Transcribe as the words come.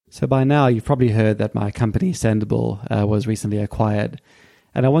So by now, you've probably heard that my company, Sendible, was recently acquired.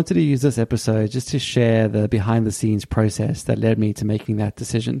 And I wanted to use this episode just to share the behind-the-scenes process that led me to making that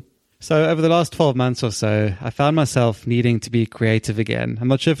decision. So over the last 12 months or so, I found myself needing to be creative again. I'm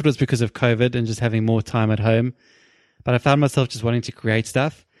not sure if it was because of COVID and just having more time at home, but I found myself just wanting to create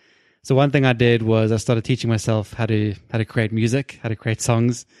stuff. So one thing I did was I started teaching myself how to create music, how to create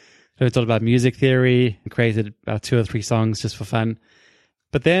songs. So I thought about music theory and created about 2 or 3 songs just for fun.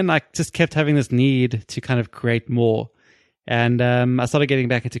 But then I just kept having this need to kind of create more. And I started getting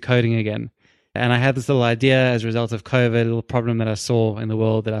back into coding again. And I had this little idea as a result of COVID, a little problem that I saw in the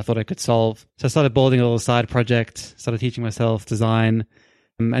world that I thought I could solve. So I started building a little side project, started teaching myself design,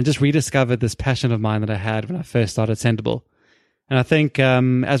 and just rediscovered this passion of mine that I had when I first started Sendible. And I think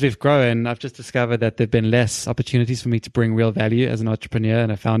as we've grown, I've just discovered that there have been less opportunities for me to bring real value as an entrepreneur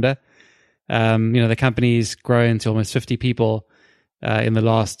and a founder. The company's grown to almost 50 people. In the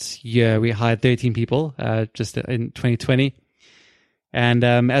last year, we hired 13 people just in 2020. And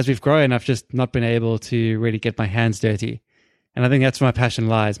as we've grown, I've just not been able to really get my hands dirty. And I think that's where my passion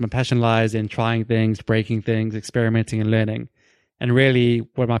lies. My passion lies in trying things, breaking things, experimenting and learning. And really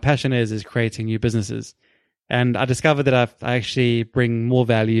what my passion is creating new businesses. And I discovered that I actually bring more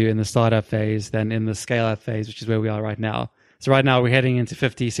value in the startup phase than in the scale-up phase, which is where we are right now. So right now we're heading into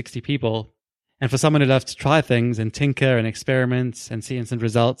 50, 60 people. And for someone who loves to try things and tinker and experiment and see instant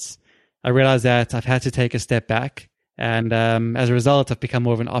results, I realized that I've had to take a step back. And as a result, I've become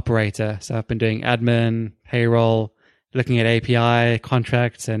more of an operator. So I've been doing admin, payroll, looking at API,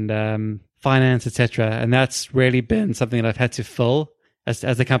 contracts, and finance, etc. And that's really been something that I've had to fill as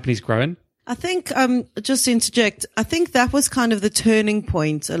the company's grown. I think, just to interject, I think that was kind of the turning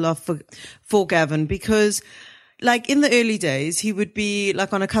point a lot for Gavin, because like in the early days, he would be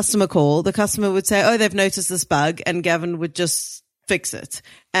like on a customer call. The customer would say, oh, they've noticed this bug, and Gavin would just fix it.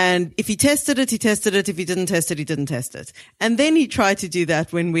 And if he tested it, he tested it. If he didn't test it, he didn't test it. And then he tried to do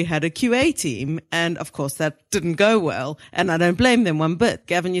that when we had a QA team. And of course, that didn't go well. And I don't blame them one bit.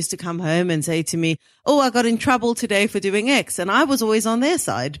 Gavin used to come home and say to me, oh, I got in trouble today for doing X. And I was always on their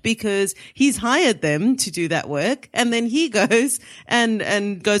side because he's hired them to do that work. And then he goes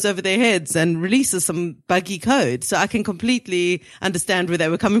and goes over their heads and releases some buggy code. So I can completely understand where they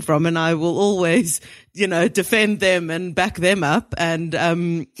were coming from. And I will always, defend them and back them up. And,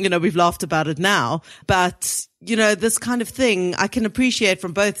 we've laughed about it now, but this kind of thing I can appreciate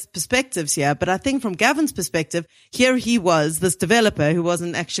from both perspectives here. But I think from Gavin's perspective, here he was, this developer who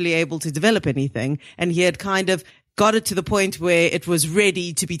wasn't actually able to develop anything. And he had kind of got it to the point where it was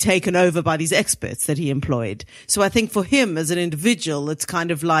ready to be taken over by these experts that he employed. So I think for him as an individual, it's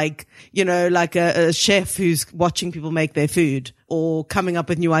kind of like, like a chef who's watching people make their food or coming up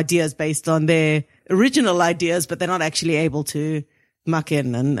with new ideas based on their original ideas, but they're not actually able to muck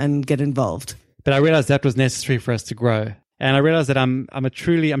in and get involved. But I realized that was necessary for us to grow. And I realized that I'm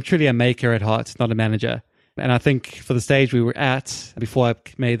truly a maker at heart, not a manager. And I think for the stage we were at before I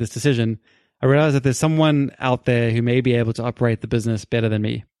made this decision, I realized that there's someone out there who may be able to operate the business better than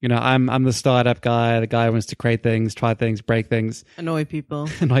me. I'm the startup guy, the guy who wants to create things, try things, break things. Annoy people.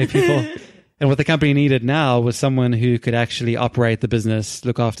 And what the company needed now was someone who could actually operate the business,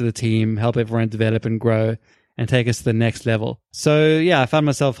 look after the team, help everyone develop and grow, and take us to the next level. So I found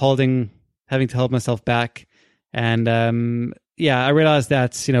myself having to hold myself back. And I realized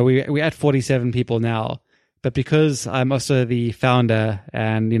that, we're at 47 people now. But because I'm also the founder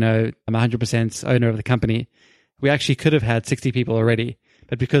and, I'm 100% owner of the company, we actually could have had 60 people already.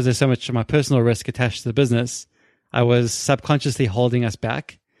 But because there's so much of my personal risk attached to the business, I was subconsciously holding us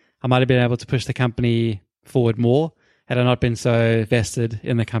back. I might have been able to push the company forward more had I not been so vested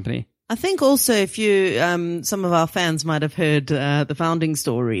in the company. I think also if you, some of our fans might have heard the founding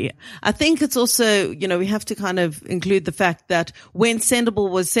story. I think it's also, we have to kind of include the fact that when Sendible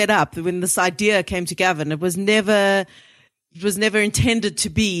was set up, when this idea came to Gavin, it was never intended to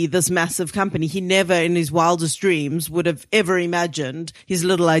be this massive company. He never in his wildest dreams would have ever imagined his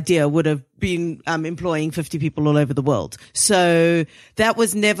little idea would have been employing 50 people all over the world. So that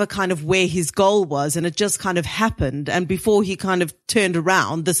was never kind of where his goal was, and it just kind of happened. And before he kind of turned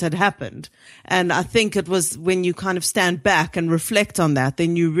around, this had happened. And I think it was when you kind of stand back and reflect on that,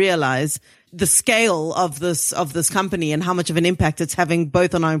 then you realize the scale of this company and how much of an impact it's having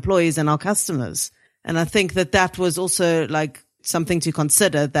both on our employees and our customers. And I think that was also like something to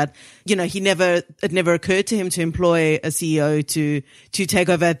consider, that, it never occurred to him to employ a CEO to take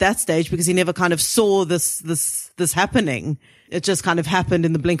over at that stage, because he never kind of saw this happening. It just kind of happened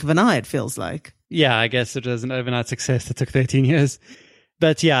in the blink of an eye, it feels like. Yeah, I guess it was an overnight success that took 13 years.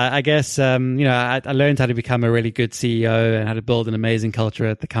 But yeah, I guess, I learned how to become a really good CEO and how to build an amazing culture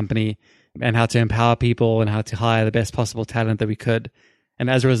at the company and how to empower people and how to hire the best possible talent that we could. And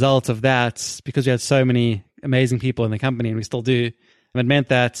as a result of that, because we had so many amazing people in the company, and we still do, it meant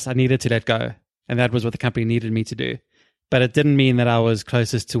that I needed to let go. And that was what the company needed me to do. But it didn't mean that I was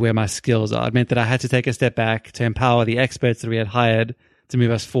closest to where my skills are. It meant that I had to take a step back to empower the experts that we had hired to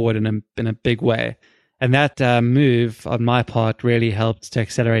move us forward in a big way. And that move on my part really helped to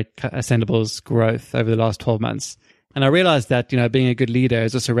accelerate Ascendable's growth over the last 12 months. And I realized that, being a good leader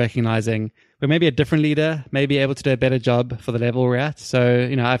is also recognizing we're maybe a different leader, maybe able to do a better job for the level we're at. So,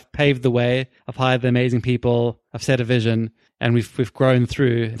 I've paved the way, I've hired the amazing people, I've set a vision, and we've grown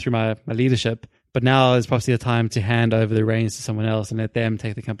through my leadership. But now is probably the time to hand over the reins to someone else and let them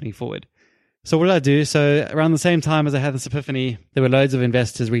take the company forward. So what did I do? So around the same time as I had this epiphany, there were loads of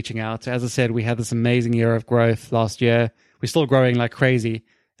investors reaching out. As I said, we had this amazing year of growth last year. We're still growing like crazy.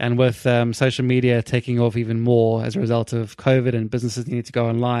 And with social media taking off even more as a result of COVID and businesses needing to go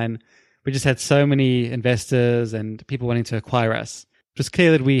online, we just had so many investors and people wanting to acquire us. It was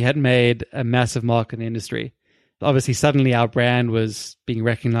clear that we had made a massive mark in the industry. Obviously, suddenly our brand was being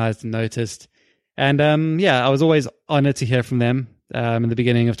recognized and noticed. And I was always honored to hear from them in the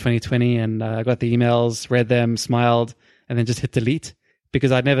beginning of 2020. And I got the emails, read them, smiled, and then just hit delete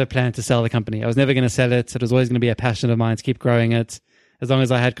because I'd never planned to sell the company. I was never going to sell it. It was always going to be a passion of mine to keep growing it. As long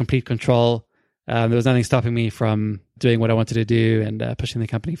as I had complete control, there was nothing stopping me from doing what I wanted to do and pushing the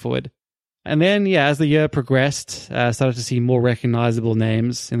company forward. And then, as the year progressed, I started to see more recognizable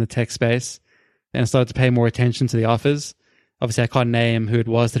names in the tech space and started to pay more attention to the offers. Obviously, I can't name who it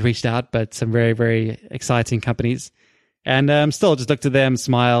was that reached out, but some very, very exciting companies. And still just looked at them,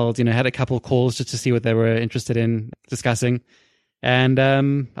 smiled, had a couple of calls just to see what they were interested in discussing. And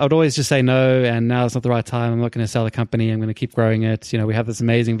I would always just say no, and now it's not the right time. I'm not going to sell the company. I'm going to keep growing it. We have this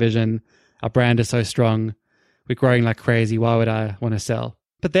amazing vision. Our brand is so strong. We're growing like crazy. Why would I want to sell?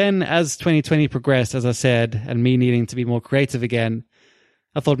 But then as 2020 progressed, as I said, and me needing to be more creative again,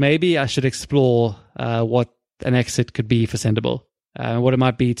 I thought maybe I should explore what an exit could be for Ascendable, what it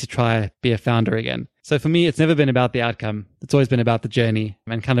might be to try be a founder again. So for me, it's never been about the outcome. It's always been about the journey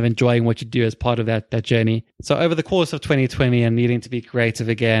and kind of enjoying what you do as part of that journey. So over the course of 2020 and needing to be creative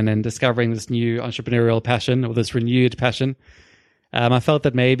again and discovering this new entrepreneurial passion or this renewed passion, I felt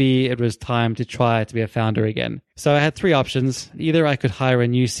that maybe it was time to try to be a founder again. So I had three options. Either I could hire a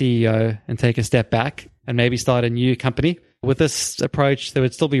new CEO and take a step back and maybe start a new company. With this approach, there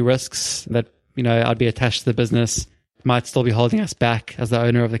would still be risks that, I'd be attached to the business, might still be holding us back as the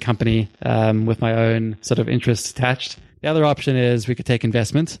owner of the company with my own sort of interests attached. The other option is we could take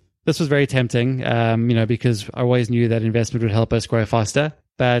investment. This was very tempting, because I always knew that investment would help us grow faster.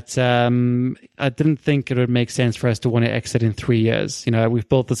 But I didn't think it would make sense for us to want to exit in 3 years. We've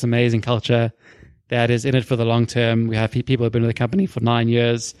built this amazing culture that is in it for the long term. We have people who have been with the company for 9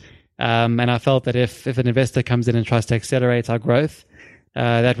 years. And I felt that if an investor comes in and tries to accelerate our growth,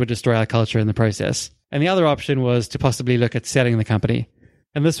 that would destroy our culture in the process. And the other option was to possibly look at selling the company.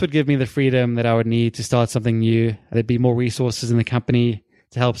 And this would give me the freedom that I would need to start something new. There'd be more resources in the company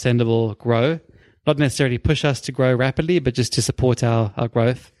to help Ascendable grow. Not necessarily push us to grow rapidly, but just to support our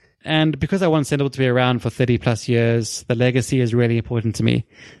growth. And because I want Ascendable to be around for 30 plus years, the legacy is really important to me.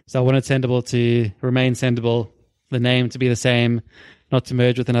 So I wanted Ascendable to remain Ascendable, the name to be the same, not to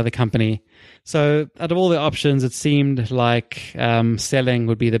merge with another company. So out of all the options, it seemed like selling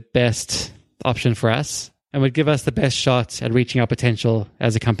would be the best option for us and would give us the best shot at reaching our potential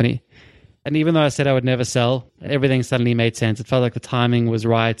as a company. And even though I said I would never sell, everything suddenly made sense. It felt like the timing was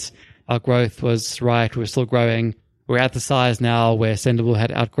right. Our growth was right. We were still growing. We're at the size now where Ascendable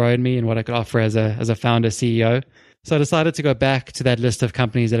had outgrown me and what I could offer as a founder CEO. So I decided to go back to that list of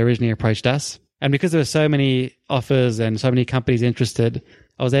companies that originally approached us. And because there were so many offers and so many companies interested,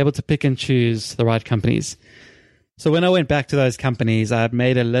 I was able to pick and choose the right companies. So when I went back to those companies, I had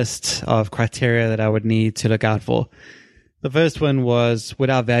made a list of criteria that I would need to look out for. The first one was, would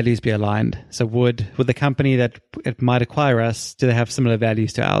our values be aligned? So would the company that it might acquire us, do they have similar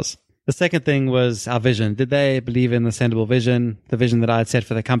values to ours? The second thing was our vision. Did they believe in the Ascendable vision, the vision that I had set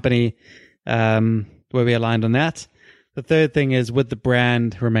for the company? Were we aligned on that? The third thing is, would the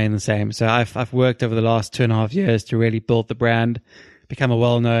brand remain the same? So I've worked over the last 2.5 years to really build the brand, become a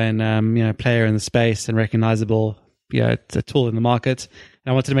well-known player in the space and recognizable, it's a tool in the market.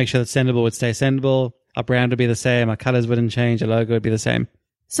 And I wanted to make sure that Ascendable would stay Ascendable. Our brand would be the same. Our colors wouldn't change. Our logo would be the same.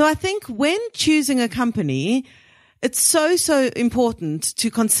 So I think when choosing a company, it's so important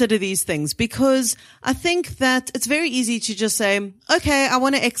to consider these things, because I think that it's very easy to just say, okay, I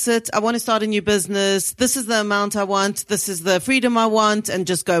want to exit. I want to start a new business. This is the amount I want. This is the freedom I want, and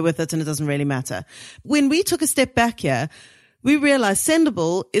just go with it. And it doesn't really matter. When we took a step back here, we realized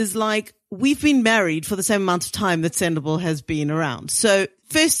Sendible is like, we've been married for the same amount of time that Sendible has been around. So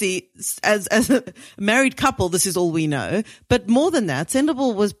firstly, as a married couple, this is all we know. But more than that,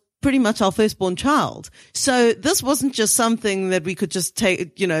 Sendible was pretty much our firstborn child. So this wasn't just something that we could just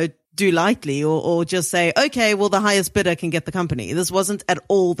take, do lightly or just say, okay, well, the highest bidder can get the company. This wasn't at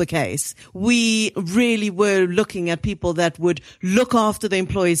all the case. We really were looking at people that would look after the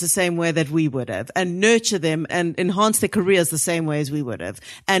employees the same way that we would have, and nurture them and enhance their careers the same way as we would have,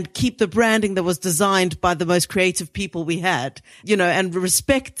 and keep the branding that was designed by the most creative people we had, and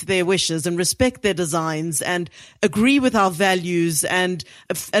respect their wishes and respect their designs and agree with our values and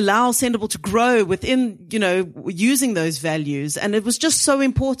allow Sendible to grow within, using those values. And it was just so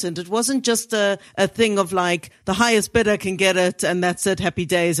important. It wasn't just a thing of like, the highest bidder can get it and that's it, happy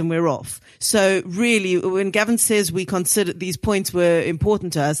days, and we're off. So really, when Gavin says we considered these points were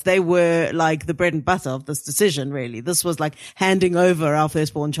important to us, they were like the bread and butter of this decision, really. This was like handing over our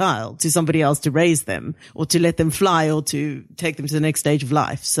firstborn child to somebody else to raise them, or to let them fly, or to take them to the next stage of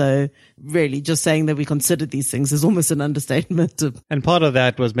life. So really, just saying that we considered these things is almost an understatement. And part of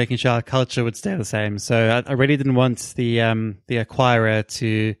that was making sure our culture would stay the same. So I really didn't want the acquirer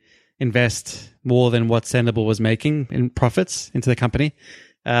to invest more than what Sendible was making in profits into the company.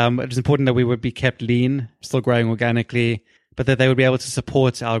 It was important that we would be kept lean, still growing organically, but that they would be able to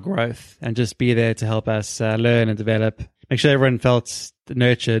support our growth and just be there to help us learn and develop, make sure everyone felt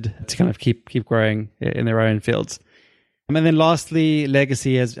nurtured to kind of keep growing in their own fields. And then lastly,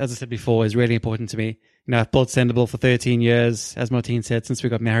 legacy, as I said before, is really important to me. I've built Sendible for 13 years, as Martine said, since we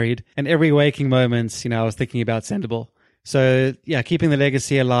got married. And every waking moment, I was thinking about Sendible. So yeah, keeping the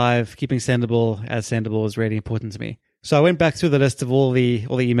legacy alive, keeping Sendible as Sendible is really important to me. So I went back through the list of all the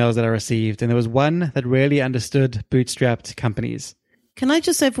emails that I received, and there was one that really understood bootstrapped companies. Can I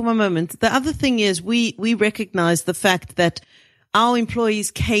just say for one moment, the other thing is we recognize the fact that our employees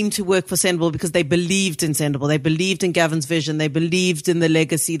came to work for Sendible because they believed in Sendible. They believed in Gavin's vision. They believed in the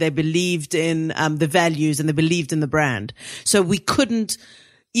legacy. They believed in the values, and they believed in the brand. So we couldn't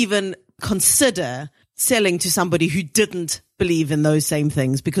even consider selling to somebody who didn't believe in those same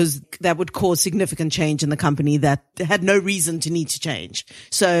things, because that would cause significant change in the company that had no reason to need to change.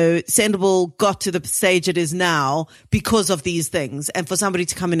 So Sendible got to the stage it is now because of these things. And for somebody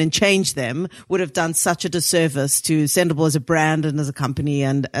to come in and change them would have done such a disservice to Sendible as a brand and as a company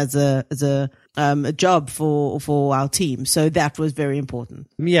and as a job for our team. So that was very important.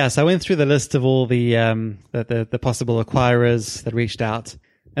 Yes, I went through the list of all the possible acquirers that reached out.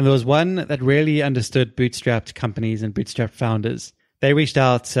 And there was one that really understood bootstrapped companies and bootstrapped founders. They reached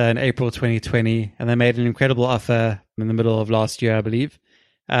out in April 2020, and they made an incredible offer in the middle of last year, I believe.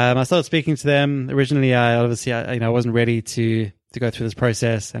 I started speaking to them. Originally, I wasn't ready to go through this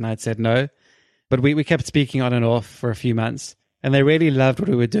process, and I'd said no. But we kept speaking on and off for a few months, and they really loved what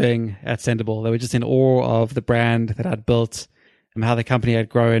we were doing at Sendible. They were just in awe of the brand that I'd built and how the company had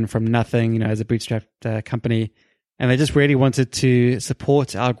grown from nothing, as a bootstrapped company. And they just really wanted to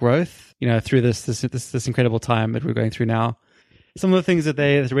support our growth, through this incredible time that we're going through now. Some of the things that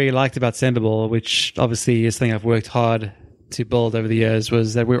they really liked about Sendible, which obviously is something I've worked hard to build over the years,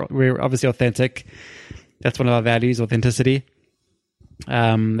 was that we're obviously authentic. That's one of our values, authenticity.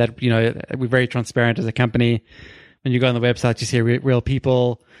 That we're very transparent as a company. When you go on the website, you see real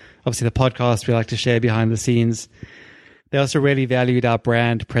people. Obviously, the podcast we like to share behind the scenes. They also really valued our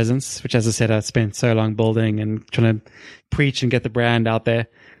brand presence, which, as I said, I spent so long building and trying to preach and get the brand out there.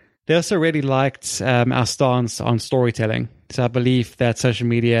 They also really liked our stance on storytelling. So I believe that social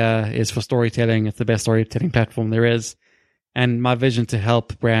media is for storytelling. It's the best storytelling platform there is. And my vision to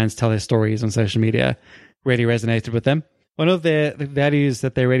help brands tell their stories on social media really resonated with them. One of the values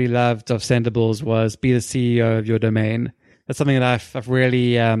that they really loved of Sendible's was be the CEO of your domain. That's something that I've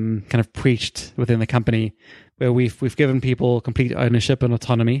really kind of preached within the company, where we've given people complete ownership and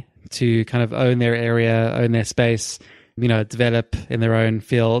autonomy to kind of own their area, own their space, develop in their own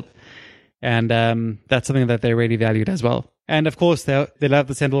field. And that's something that they really valued as well. And of course, they love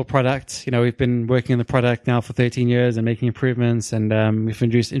the Sendible product. We've been working on the product now for 13 years and making improvements, and we've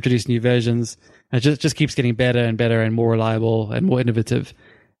introduced new versions. And it just keeps getting better and better and more reliable and more innovative.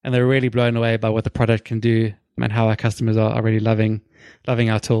 And they're really blown away by what the product can do and how our customers are really loving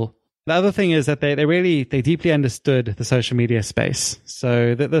our tool. The other thing is that they deeply understood the social media space.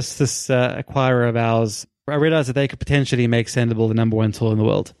 So that this acquirer of ours, I realized that they could potentially make Sendible the number one tool in the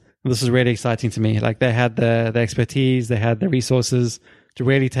world. This was really exciting to me. Like they had the expertise, they had the resources to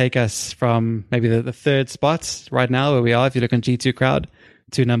really take us from maybe the third spot right now where we are, if you look on G2 Crowd,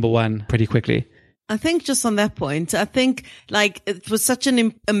 to number one pretty quickly. I think just on that point, I think like it was such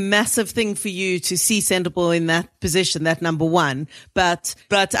a massive thing for you to see Sendible in that position, that number one. But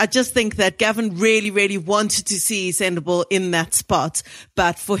I just think that Gavin really, really wanted to see Sendible in that spot.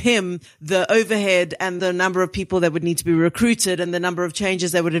 But for him, the overhead and the number of people that would need to be recruited and the number of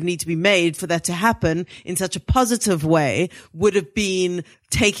changes that would have need to be made for that to happen in such a positive way would have been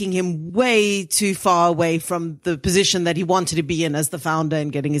taking him way too far away from the position that he wanted to be in as the founder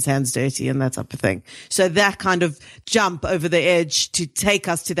and getting his hands dirty and that type of thing. So that kind of jump over the edge to take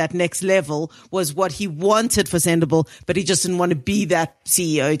us to that next level was what he wanted for Sendible, but he just didn't want to be that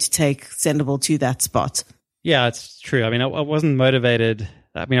CEO to take Sendible to that spot. Yeah, it's true. I mean, I wasn't motivated.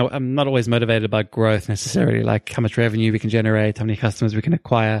 I mean, I'm not always motivated by growth necessarily, like how much revenue we can generate, how many customers we can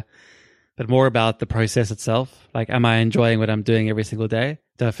acquire, but more about the process itself. Like, am I enjoying what I'm doing every single day?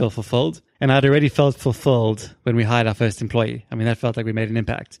 Do I feel fulfilled? And I'd already felt fulfilled when we hired our first employee. I mean, that felt like we made an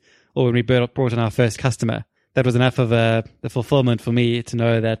impact. Or when we brought on our first customer. That was enough of the fulfillment for me to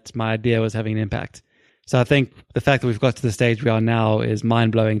know that my idea was having an impact. So I think the fact that we've got to the stage we are now is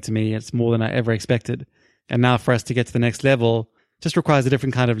mind-blowing to me. It's more than I ever expected. And now for us to get to the next level just requires a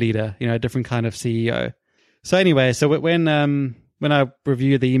different kind of leader, a different kind of CEO. So anyway, so when I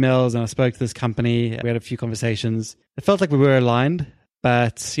reviewed the emails and I spoke to this company, we had a few conversations. It felt like we were aligned,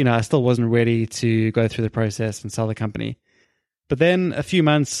 but, I still wasn't ready to go through the process and sell the company. But then a few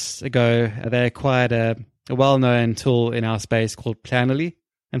months ago, they acquired a well-known tool in our space called Planoly.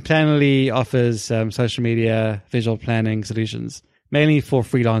 And Planoly offers social media visual planning solutions, mainly for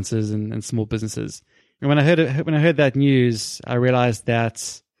freelancers and small businesses. And when I heard that news, I realized that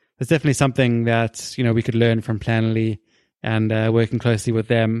there's definitely something that we could learn from Planoly and working closely with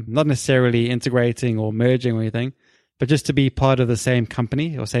them, not necessarily integrating or merging or anything, but just to be part of the same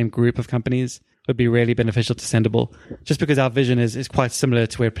company or same group of companies would be really beneficial to Sendible, just because our vision is quite similar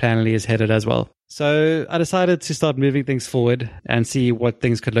to where Planoly is headed as well. So I decided to start moving things forward and see what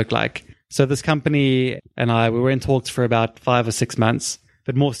things could look like. So this company and we were in talks for about 5 or 6 months,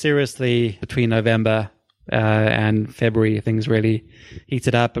 but more seriously between November and February, things really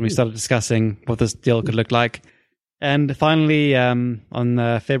heated up and we started discussing what this deal could look like. And finally, on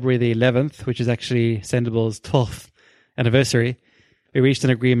February the 11th, which is actually Sendible's 12th anniversary, we reached an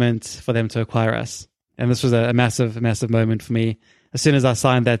agreement for them to acquire us. And this was a massive, massive moment for me. As soon as I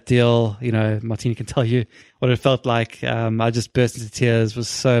signed that deal, Martina can tell you what it felt like. I just burst into tears, was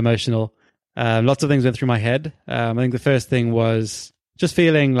so emotional. Lots of things went through my head. I think the first thing was just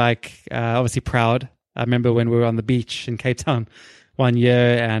feeling like, obviously proud. I remember when we were on the beach in Cape Town one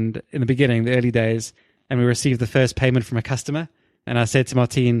year and in the beginning, the early days, and we received the first payment from a customer. And I said to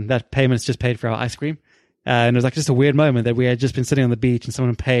Martine, that payment's just paid for our ice cream. And it was like just a weird moment that we had just been sitting on the beach and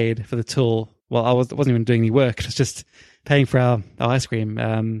someone paid for the tool. Well, I wasn't even doing any work. It was just paying for our ice cream.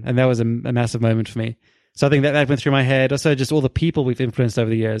 And that was a massive moment for me. So I think that went through my head. Also, just all the people we've influenced over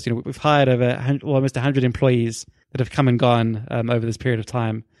the years. We've hired almost 100 employees that have come and gone over this period of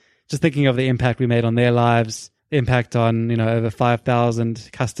time. Just thinking of the impact we made on their lives, the impact on, over 5,000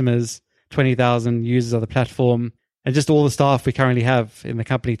 customers, 20,000 users of the platform, and just all the staff we currently have in the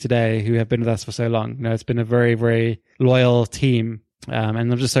company today who have been with us for so long. It's been a very, very loyal team. And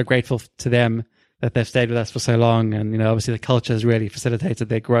I'm just so grateful to them that they've stayed with us for so long. And, obviously the culture has really facilitated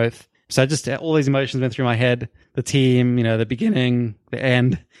their growth. So just all these emotions went through my head, the team, the beginning, the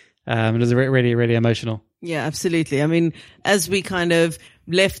end. It was really, really emotional. Yeah, absolutely. I mean, as we kind of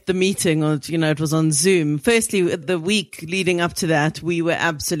left the meeting, or, it was on Zoom. Firstly, the week leading up to that, we were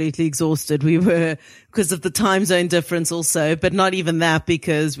absolutely exhausted. We were, because of the time zone difference also, but not even that,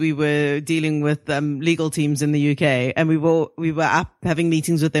 because we were dealing with legal teams in the UK, and we were up having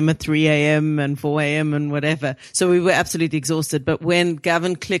meetings with them at 3 a.m. and 4 a.m. and whatever. So we were absolutely exhausted. But when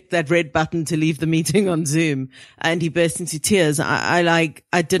Gavin clicked that red button to leave the meeting on Zoom and he burst into tears, I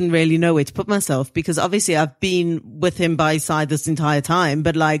didn't really know where to put myself, because obviously I've been with him by his side this entire time,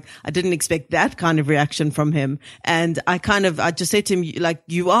 but I didn't expect that kind of reaction from him. And I just said to him,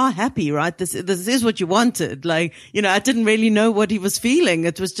 you are happy, right? This is what you wanted. I didn't really know what he was feeling.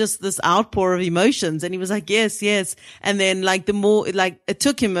 It was just this outpour of emotions. And he was like, yes, yes. And then it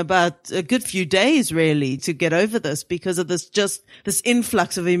took him about a good few days really to get over this, because of this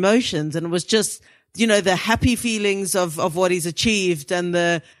influx of emotions. And it was just, the happy feelings of what he's achieved,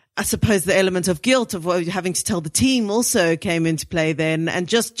 and I suppose the element of guilt of having to tell the team also came into play then, and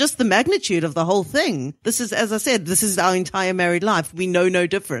just the magnitude of the whole thing. This is, as I said, this is our entire married life. We know no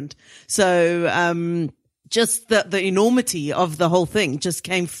different. So, just the enormity of the whole thing just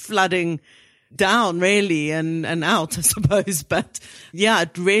came flooding down really and out, I suppose. But yeah,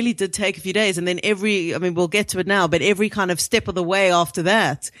 it really did take a few days. And then we'll get to it now, but every kind of step of the way after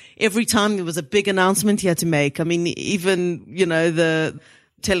that, every time there was a big announcement he had to make. I mean, even, the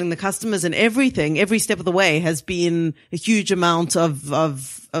telling the customers and everything, every step of the way has been a huge amount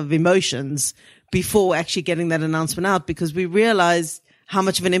of emotions before actually getting that announcement out, because we realized how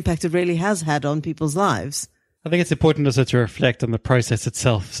much of an impact it really has had on people's lives. I think it's important also to reflect on the process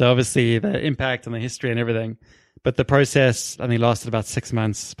itself. So obviously the impact on the history and everything, but the process, I think, lasted about 6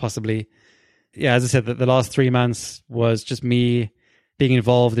 months, possibly. Yeah, as I said, the last 3 months was just me being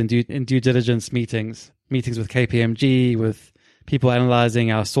involved in due diligence meetings with KPMG, with people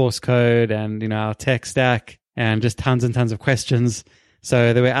analyzing our source code and, our tech stack, and just tons and tons of questions.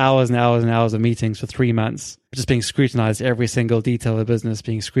 So there were hours and hours and hours of meetings for 3 months, just being scrutinized, every single detail of the business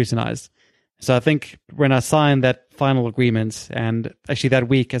being scrutinized. So I think when I signed that final agreement, and actually that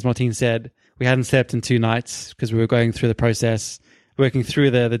week, as Martine said, we hadn't slept in 2 nights because we were going through the process, working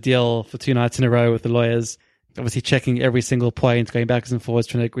through the deal for 2 nights in a row with the lawyers, obviously checking every single point, going backwards and forwards,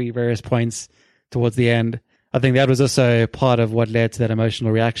 trying to agree various points towards the end. I think that was also part of what led to that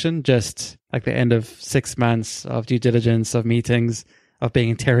emotional reaction, just like the end of 6 months of due diligence, of meetings, of being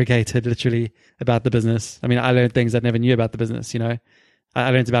interrogated literally about the business. I mean, I learned things I never knew about the business, I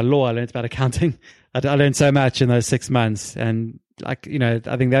learned about law, I learned about accounting. I learned so much in those 6 months. And I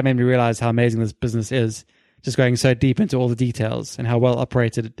think that made me realize how amazing this business is, just going so deep into all the details and how well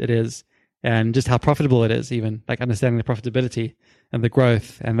operated it is, and just how profitable it is, even like understanding the profitability and the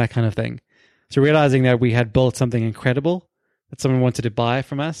growth and that kind of thing. So realizing that we had built something incredible that someone wanted to buy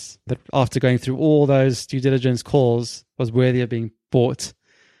from us, that after going through all those due diligence calls was worthy of being bought,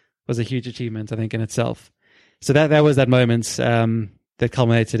 was a huge achievement, I think, in itself. So that was that moment that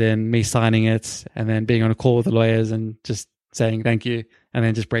culminated in me signing it and then being on a call with the lawyers and just saying thank you, and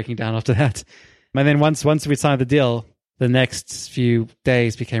then just breaking down after that. And then once we signed the deal, the next few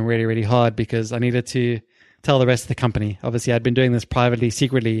days became really, really hard because I needed to tell the rest of the company. Obviously, I'd been doing this privately,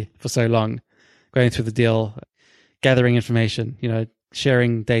 secretly for so long, going through the deal, gathering information,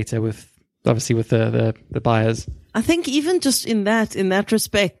 sharing data with the buyers. I think even just in that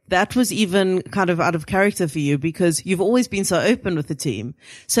respect, that was even kind of out of character for you, because you've always been so open with the team.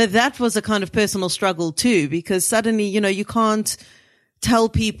 So that was a kind of personal struggle too, because suddenly, you can't tell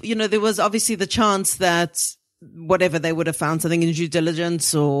people, there was obviously the chance that whatever, they would have found something in due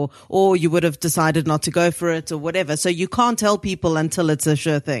diligence or you would have decided not to go for it or whatever. So you can't tell people until it's a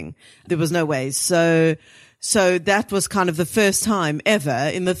sure thing. There was no way. So that was kind of the first time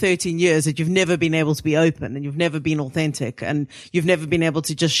ever in the 13 years that you've never been able to be open, and you've never been authentic, and you've never been able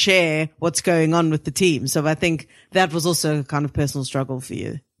to just share what's going on with the team. So I think that was also a kind of personal struggle for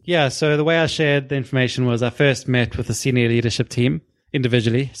you. Yeah. So the way I shared the information was I first met with the senior leadership team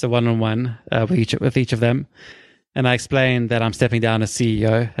individually, so one-on-one with each of them. And I explained that I'm stepping down as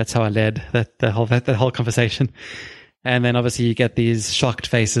CEO. That's how I led that whole conversation. And then obviously you get these shocked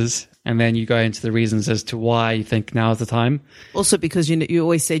faces, and then you go into the reasons as to why you think now is the time. Also because you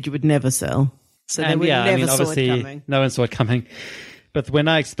always said you would never sell. So they never saw it coming. No one saw it coming. But when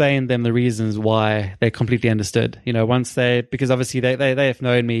I explained them the reasons why, they completely understood. Because obviously they have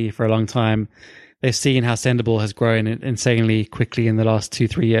known me for a long time. They've seen how Sendible has grown insanely quickly in the last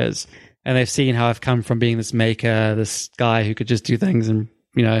 2-3 years. And they've seen how I've come from being this maker, this guy who could just do things and,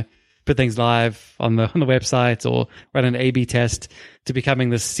 put things live on the website or run an A/B test, to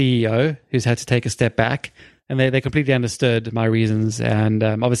becoming the CEO who's had to take a step back. And they completely understood my reasons. And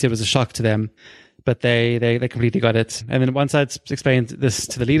obviously it was a shock to them, but they completely got it. And then once I'd explained this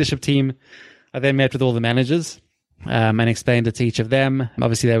to the leadership team, I then met with all the managers and explained it to each of them.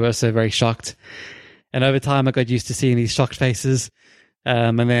 Obviously they were also very shocked. And over time I got used to seeing these shocked faces.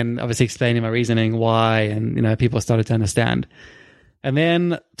 And then obviously explaining my reasoning why, and people started to understand. And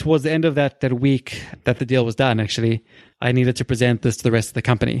then towards the end of that week that the deal was done, actually, I needed to present this to the rest of the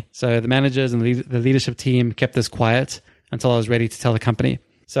company. So the managers and the leadership team kept this quiet until I was ready to tell the company.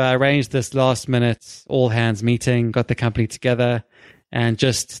 So I arranged this last minute all hands meeting, got the company together, and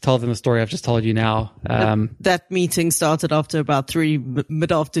just told them the story I've just told you now. That meeting started after about 3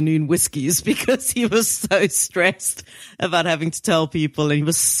 mid-afternoon whiskeys, because he was so stressed about having to tell people, and he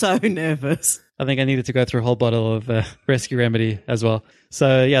was so nervous. I think I needed to go through a whole bottle of Rescue Remedy as well.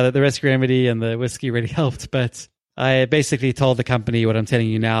 So yeah, the Rescue Remedy and the whiskey really helped. But I basically told the company what I'm telling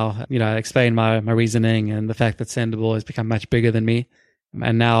you now. I explained my reasoning and the fact that Sendible has become much bigger than me.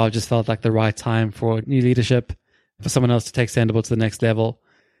 And now I just felt like the right time for new leadership, for someone else to take Sendible to the next level.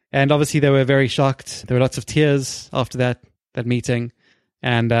 And obviously they were very shocked. There were lots of tears after that meeting.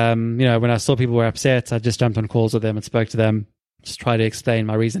 And, when I saw people were upset, I just jumped on calls with them and spoke to them, just try to explain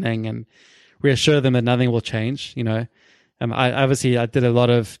my reasoning and reassure them that nothing will change. I did a lot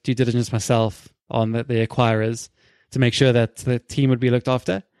of due diligence myself on the acquirers to make sure that the team would be looked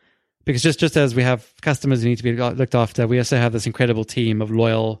after. Because just as we have customers who need to be looked after, we also have this incredible team of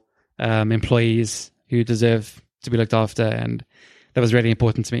loyal employees who deserve to be looked after. And that was really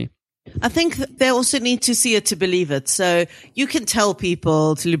important to me. I think they also need to see it to believe it. So you can tell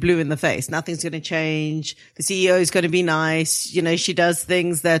people till you're blue in the face, nothing's going to change. The CEO is going to be nice. She does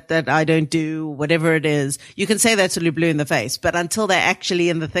things that I don't do, whatever it is. You can say that till you're blue in the face, but until they're actually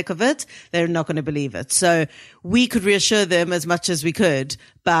in the thick of it, they're not going to believe it. So we could reassure them as much as we could.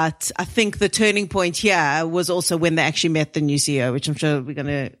 But I think the turning point here was also when they actually met the new CEO, which I'm sure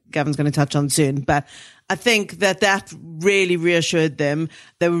Gavin's going to touch on soon. But I think that really reassured them.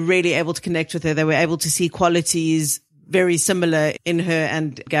 They were really able to connect with her. They were able to see qualities very similar in her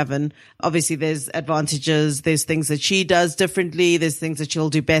and Gavin. Obviously, there's advantages. There's things that she does differently. There's things that she'll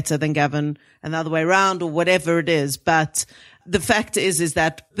do better than Gavin and the other way around or whatever it is. But the fact is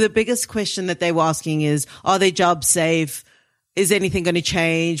that the biggest question that they were asking is, are they job safe? Is anything going to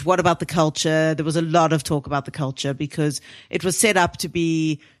change? What about the culture? There was a lot of talk about the culture because it was set up to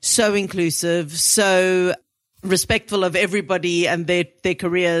be so inclusive, so respectful of everybody and their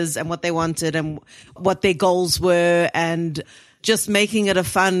careers and what they wanted and what their goals were, and just making it a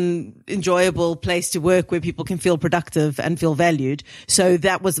fun, enjoyable place to work where people can feel productive and feel valued. So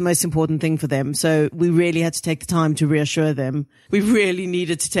that was the most important thing for them. So we really had to take the time to reassure them. We really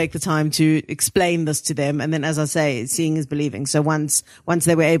needed to take the time to explain this to them. And then, as I say, seeing is believing. So once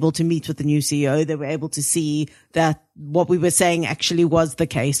they were able to meet with the new CEO, they were able to see that what we were saying actually was the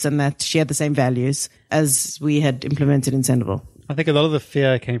case and that she had the same values as we had implemented in Sendible. I think a lot of the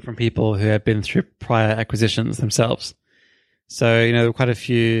fear came from people who had been through prior acquisitions themselves. So, there were quite a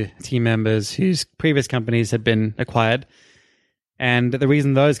few team members whose previous companies had been acquired. And the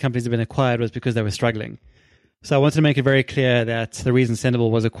reason those companies had been acquired was because they were struggling. So I wanted to make it very clear that the reason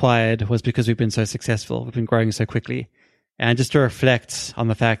Sendible was acquired was because we've been so successful. We've been growing so quickly. And just to reflect on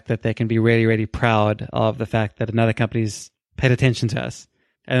the fact that they can be really, really proud of the fact that another company's paid attention to us.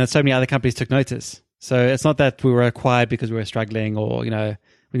 And that so many other companies took notice. So it's not that we were acquired because we were struggling or, we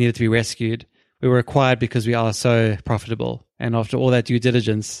needed to be rescued. We were acquired because we are so profitable. And after all that due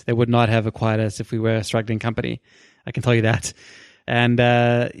diligence, they would not have acquired us if we were a struggling company. I can tell you that. And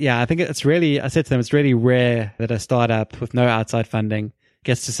I think I said to them, it's really rare that a startup with no outside funding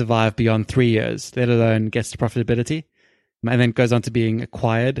gets to survive beyond 3 years, let alone gets to profitability. And then goes on to being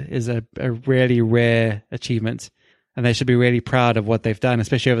acquired is a really rare achievement. And they should be really proud of what they've done,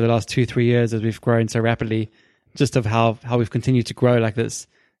 especially over the last 2-3 years as we've grown so rapidly. Just of how we've continued to grow like this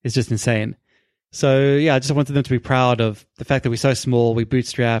is just insane. So I just wanted them to be proud of the fact that we're so small, we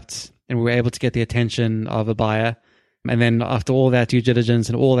bootstrapped, and we were able to get the attention of a buyer. And then after all that due diligence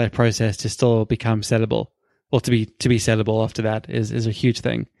and all that process to still become sellable, or to be sellable after that is a huge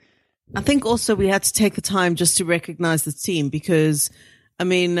thing. I think also we had to take the time just to recognize the team because,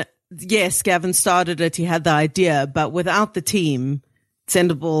 yes, Gavin started it, he had the idea, but without the team,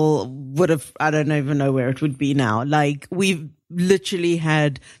 Sendible would have, I don't even know where it would be now. Like, we've literally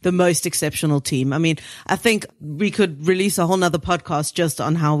had the most exceptional team. I think we could release a whole nother podcast just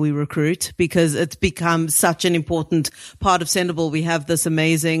on how we recruit because it's become such an important part of Sendible. We have this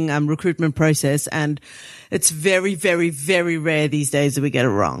amazing recruitment process and it's very, very, very rare these days that we get it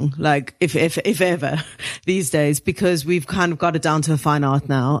wrong. Like if ever these days, because we've kind of got it down to a fine art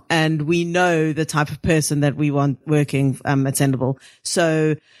now and we know the type of person that we want working at Sendible.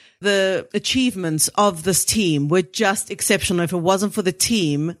 So the achievements of this team were just exceptional. If it wasn't for the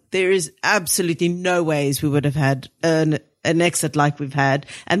team, there is absolutely no ways we would have had an exit like we've had.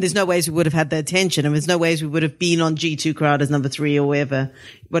 And there's no ways we would have had the attention. And there's no ways we would have been on G2 Crowd as number 3 or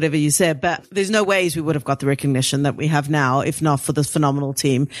whatever you said. But there's no ways we would have got the recognition that we have now if not for this phenomenal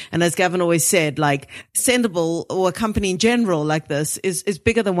team. And as Gavin always said, like Sendible or a company in general like this is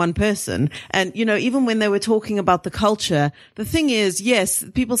bigger than one person. And, even when they were talking about the culture, the thing is, yes,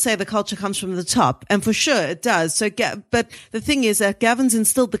 people say the culture comes from the top and for sure it does. But the thing is that Gavin's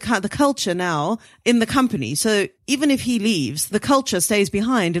instilled the culture now in the company. So even if he leaves, the culture stays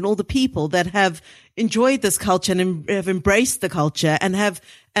behind and all the people that have enjoyed this culture and have embraced the culture and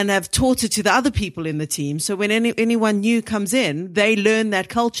have taught it to the other people in the team. So when anyone new comes in, they learn that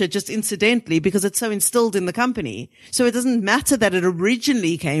culture just incidentally because it's so instilled in the company. So it doesn't matter that it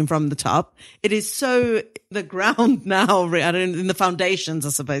originally came from the top. It is so the ground now, in the foundations, I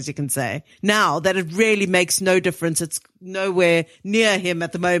suppose you can say, now that it really makes no difference. It's nowhere near him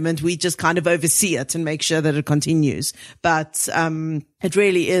at the moment. We just kind of oversee it and make sure that it continues. But, it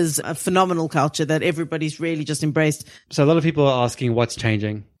really is a phenomenal culture that everybody's really just embraced. So a lot of people are asking what's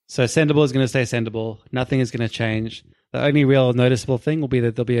changing. So Sendible is going to stay Sendible. Nothing is going to change. The only real noticeable thing will be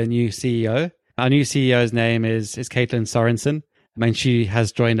that there'll be a new CEO. Our new CEO's name is Caitlin Sorensen. I mean, she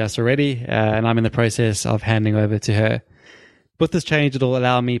has joined us already, and I'm in the process of handing over to her. With this change, it'll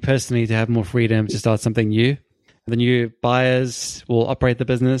allow me personally to have more freedom to start something new. The new buyers will operate the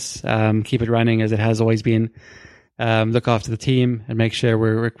business, keep it running as it has always been, look after the team, and make sure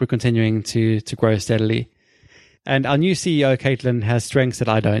we're continuing to grow steadily. And our new CEO, Caitlin, has strengths that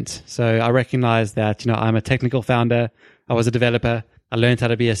I don't. So I recognize that, I'm a technical founder. I was a developer. I learned how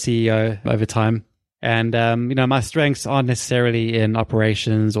to be a CEO over time. And, my strengths aren't necessarily in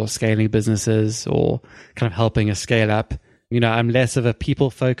operations or scaling businesses or kind of helping a scale up. I'm less of a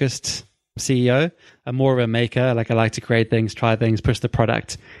people-focused CEO. I'm more of a maker. Like, I like to create things, try things, push the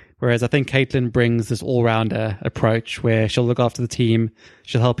product. Whereas I think Caitlin brings this all-rounder approach where she'll look after the team,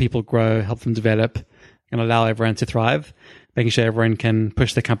 she'll help people grow, help them develop, and allow everyone to thrive, making sure everyone can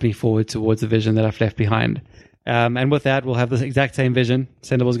push the company forward towards the vision that I've left behind. And with that, we'll have the exact same vision.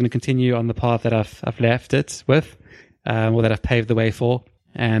 Sendible is going to continue on the path that I've left it with, or that I've paved the way for.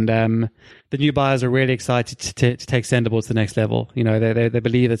 And the new buyers are really excited to take Sendible to the next level. They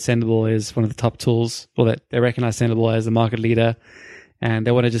believe that Sendible is one of the top tools, or that they recognize Sendible as a market leader, and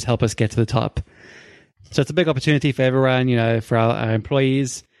they want to just help us get to the top. So it's a big opportunity for everyone, for our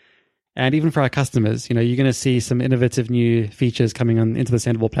employees, and even for our customers. You're going to see some innovative new features coming into the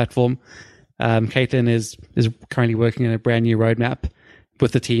Sendible platform. Caitlin is currently working on a brand new roadmap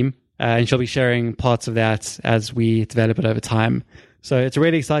with the team, and she'll be sharing parts of that as we develop it over time. So it's a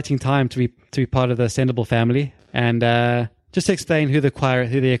really exciting time to be part of the Sendible family. And just to explain who the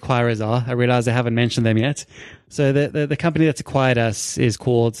acquirers are, I realize I haven't mentioned them yet. So the company that's acquired us is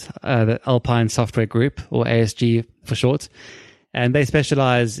called the Alpine Software Group, or ASG for short. And they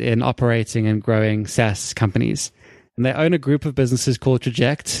specialize in operating and growing SaaS companies. And they own a group of businesses called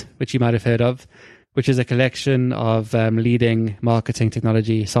Traject, which you might have heard of, which is a collection of leading marketing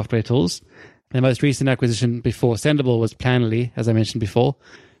technology software tools. Their most recent acquisition before Sendible was Planoly, as I mentioned before.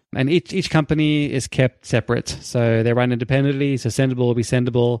 And each company is kept separate. So they run independently. So Sendible will be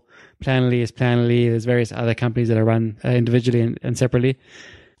Sendible. Planoly is Planoly. There's various other companies that are run individually and separately.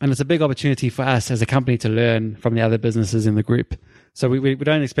 And it's a big opportunity for us as a company to learn from the other businesses in the group. So we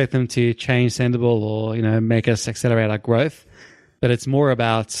don't expect them to change Sendible or, make us accelerate our growth. But it's more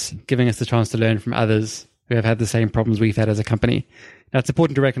about giving us the chance to learn from others who have had the same problems we've had as a company. Now, it's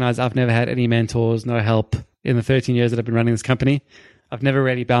important to recognize I've never had any mentors, no help in the 13 years that I've been running this company. I've never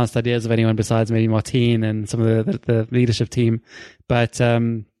really bounced ideas of anyone besides maybe Martine and some of the leadership team. But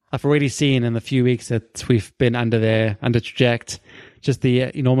I've already seen in the few weeks that we've been under Traject, just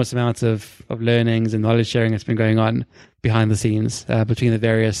the enormous amounts of learnings and knowledge sharing that's been going on behind the scenes between the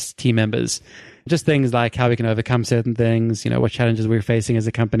various team members. Just things like how we can overcome certain things, what challenges we're facing as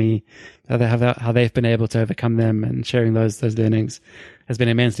a company, how they've been able to overcome them, and sharing those learnings has been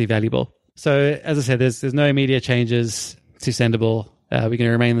immensely valuable. So as I said, there's no immediate changes to Sendible. We're going to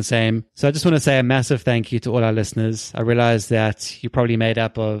remain the same. So I just want to say a massive thank you to all our listeners. I realize that you're probably made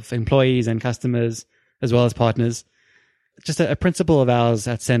up of employees and customers as well as partners. Just a principle of ours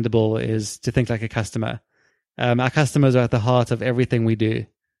at Sendible is to think like a customer. Our customers are at the heart of everything we do.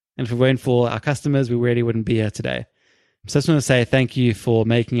 And if it weren't for our customers, we really wouldn't be here today. So I just want to say thank you for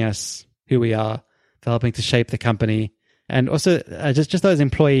making us who we are, for helping to shape the company. And also just those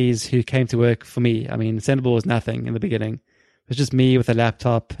employees who came to work for me. I mean, Sendible was nothing in the beginning. It was just me with a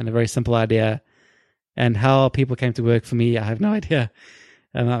laptop and a very simple idea. And how people came to work for me, I have no idea.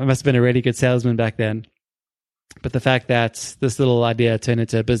 I must have been a really good salesman back then. But the fact that this little idea turned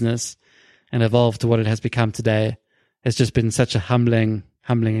into a business and evolved to what it has become today has just been such a humbling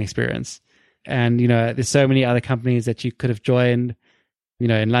experience. And, there's so many other companies that you could have joined,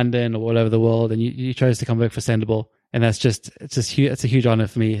 in London or all over the world, and you chose to come work for Sendible. And it's a huge honor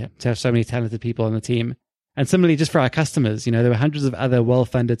for me to have so many talented people on the team. And similarly, just for our customers, there were hundreds of other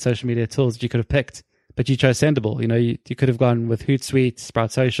well-funded social media tools that you could have picked, but you chose Sendible. You could have gone with Hootsuite,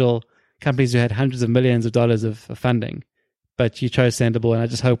 Sprout Social, companies who had hundreds of millions of dollars of funding, but you chose Sendible, and I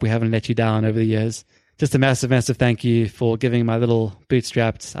just hope we haven't let you down over the years. Just a massive, massive thank you for giving my little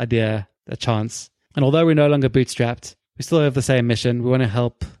bootstrapped idea a chance. And although we're no longer bootstrapped, we still have the same mission. We want to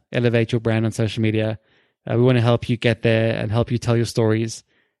help elevate your brand on social media. We want to help you get there and help you tell your stories.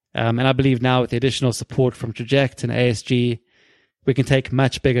 And I believe now with the additional support from Traject and ASG, we can take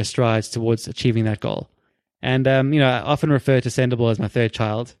much bigger strides towards achieving that goal. And, I often refer to Sendible as my third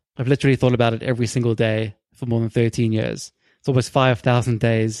child. I've literally thought about it every single day for more than 13 years. It's almost 5,000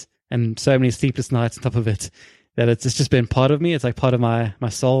 days and so many sleepless nights on top of it. that it's just been part of me. It's like part of my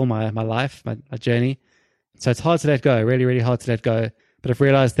soul, my life, my journey. So it's hard to let go, really, really hard to let go. But I've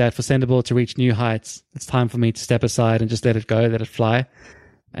realized that for Sendible to reach new heights, it's time for me to step aside and just let it go, let it fly.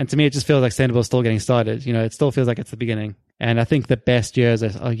 And to me, it just feels like Sendible is still getting started. It still feels like it's the beginning. And I think the best years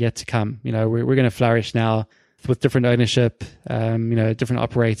are yet to come. We're going to flourish now with different ownership, different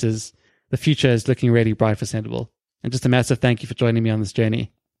operators. The future is looking really bright for Sendible. And just a massive thank you for joining me on this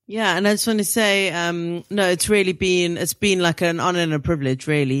journey. Yeah, and I just want to say, no, it's been like an honor and a privilege,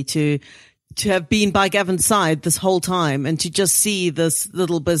 really, to have been by Gavin's side this whole time and to just see this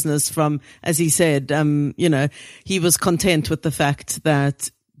little business from, as he said, he was content with the fact that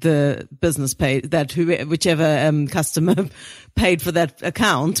the business paid, that whichever customer paid for that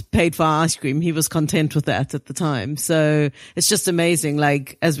account paid for our ice cream. He was content with that at the time. So it's just amazing.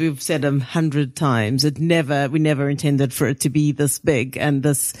 Like, as we've said 100 times, we never intended for it to be this big and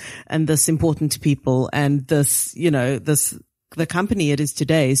this important to people and the company it is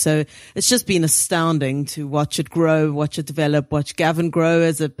today. So it's just been astounding to watch it grow, watch it develop, watch Gavin grow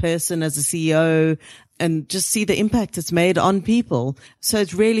as a person, as a CEO, and just see the impact it's made on people. So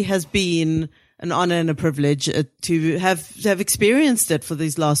it really has been an honor and a privilege to have experienced it for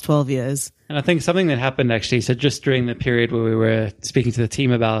these last 12 years. And I think something that happened actually, so just during the period where we were speaking to the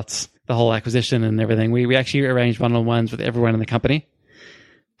team about the whole acquisition and everything, we actually arranged one-on-ones with everyone in the company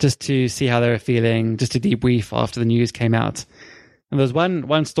just to see how they were feeling, just to debrief after the news came out. And there was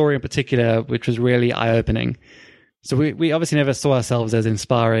one story in particular which was really eye-opening. So we obviously never saw ourselves as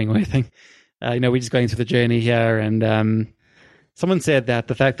inspiring or anything. We're just going through the journey here. And someone said that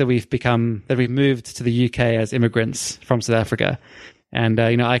the fact that we've moved to the UK as immigrants from South Africa. And,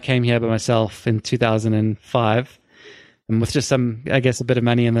 I came here by myself in 2005. And with just a bit of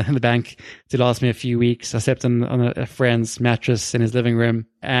money in the bank to last me a few weeks. I slept on a friend's mattress in his living room.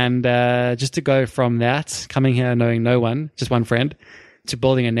 And just to go from that, coming here knowing no one, just one friend, to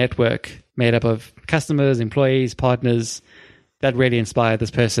building a network made up of customers, employees, partners, that really inspired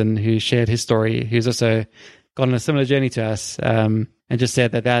this person who shared his story, who's also gone on a similar journey to us, and just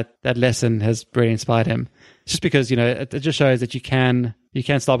said that lesson has really inspired him. Just because, it just shows that you can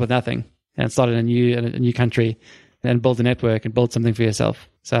start with nothing and start in a new country and build a network and build something for yourself.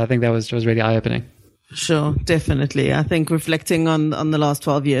 So I think that was really eye-opening. Sure, definitely. I think reflecting on the last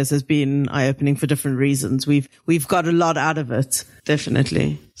 12 years has been eye-opening for different reasons. We've got a lot out of it,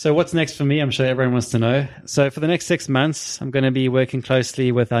 definitely. So what's next for me? I'm sure everyone wants to know. So for the next 6 months, I'm going to be working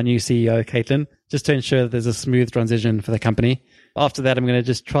closely with our new CEO, Caitlin, just to ensure that there's a smooth transition for the company. After that, I'm going to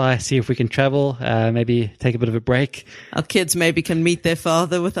just see if we can travel, maybe take a bit of a break. Our kids maybe can meet their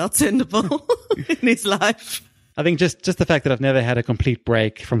father without Sendible in his life. I think just the fact that I've never had a complete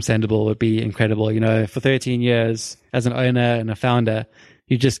break from Sendible would be incredible. For 13 years as an owner and a founder,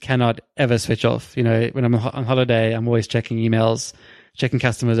 you just cannot ever switch off. When I'm on holiday, I'm always checking emails, checking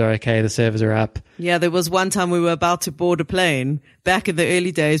customers are okay, the servers are up. Yeah, there was one time we were about to board a plane back in the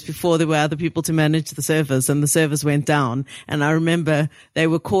early days before there were other people to manage the servers, and the servers went down. And I remember they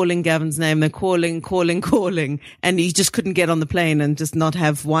were calling Gavin's name. They're calling, and he just couldn't get on the plane and just not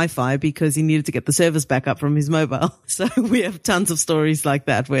have Wi-Fi because he needed to get the servers back up from his mobile. So we have tons of stories like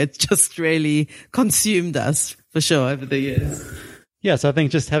that where it just really consumed us for sure over the years. Yeah, so I think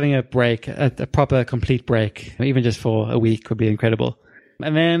just having a break, a proper, complete break, even just for a week would be incredible.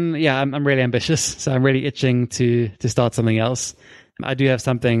 And then, I'm really ambitious, so I'm really itching to start something else. I do have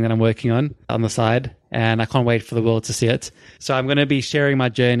something that I'm working on the side, and I can't wait for the world to see it. So I'm going to be sharing my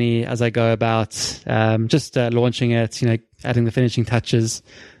journey as I go about launching it, adding the finishing touches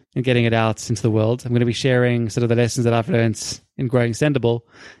and getting it out into the world. I'm going to be sharing sort of the lessons that I've learned in growing Sendible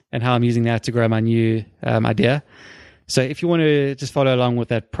and how I'm using that to grow my new idea. So if you want to just follow along with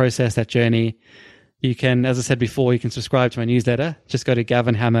that process, that journey, you can, as I said before, you can subscribe to my newsletter. Just go to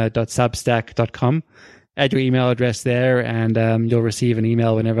gavinhammer.substack.com, add your email address there, and you'll receive an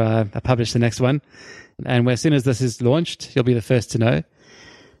email whenever I publish the next one. And as soon as this is launched, you'll be the first to know.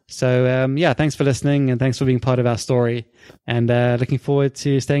 So, thanks for listening and thanks for being part of our story, and looking forward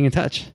to staying in touch.